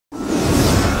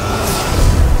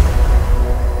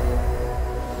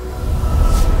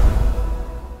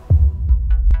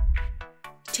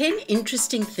10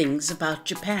 interesting things about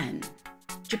Japan.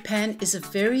 Japan is a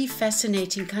very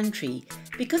fascinating country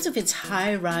because of its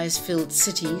high-rise filled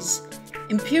cities,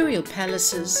 imperial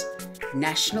palaces,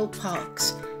 national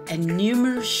parks, and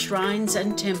numerous shrines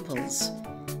and temples.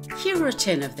 Here are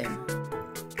 10 of them.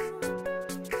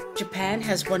 Japan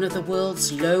has one of the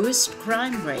world's lowest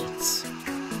crime rates.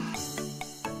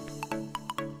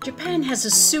 Japan has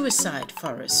a suicide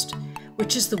forest,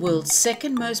 which is the world's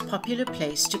second most popular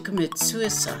place to commit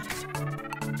suicide.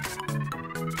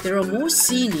 There are more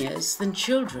seniors than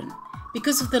children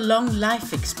because of the long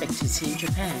life expectancy in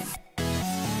Japan.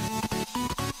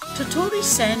 Totori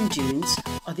sand dunes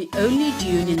are the only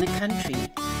dune in the country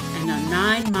and are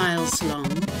 9 miles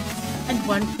long and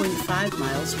 1.5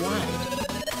 miles wide.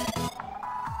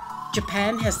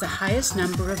 Japan has the highest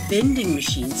number of vending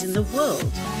machines in the world,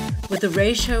 with a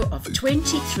ratio of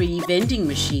 23 vending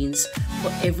machines for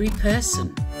every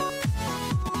person.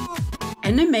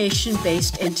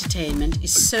 Animation-based entertainment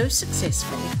is so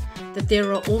successful that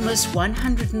there are almost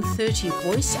 130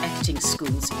 voice acting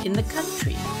schools in the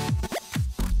country.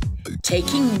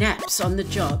 Taking naps on the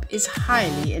job is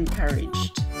highly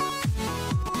encouraged.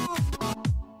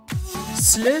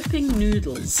 Slurping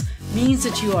noodles means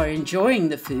that you are enjoying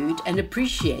the food and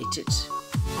appreciate it.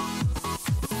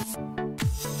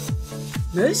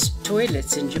 Most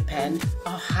toilets in Japan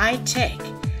are high-tech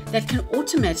that can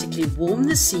automatically warm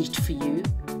the seat for you,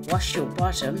 wash your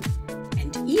bottom,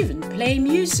 and even play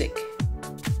music.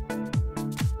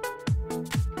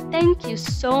 Thank you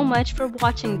so much for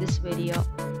watching this video.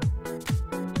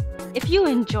 If you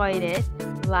enjoyed it,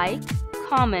 like,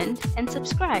 comment, and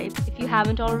subscribe if you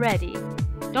haven't already.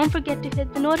 Don't forget to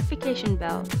hit the notification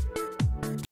bell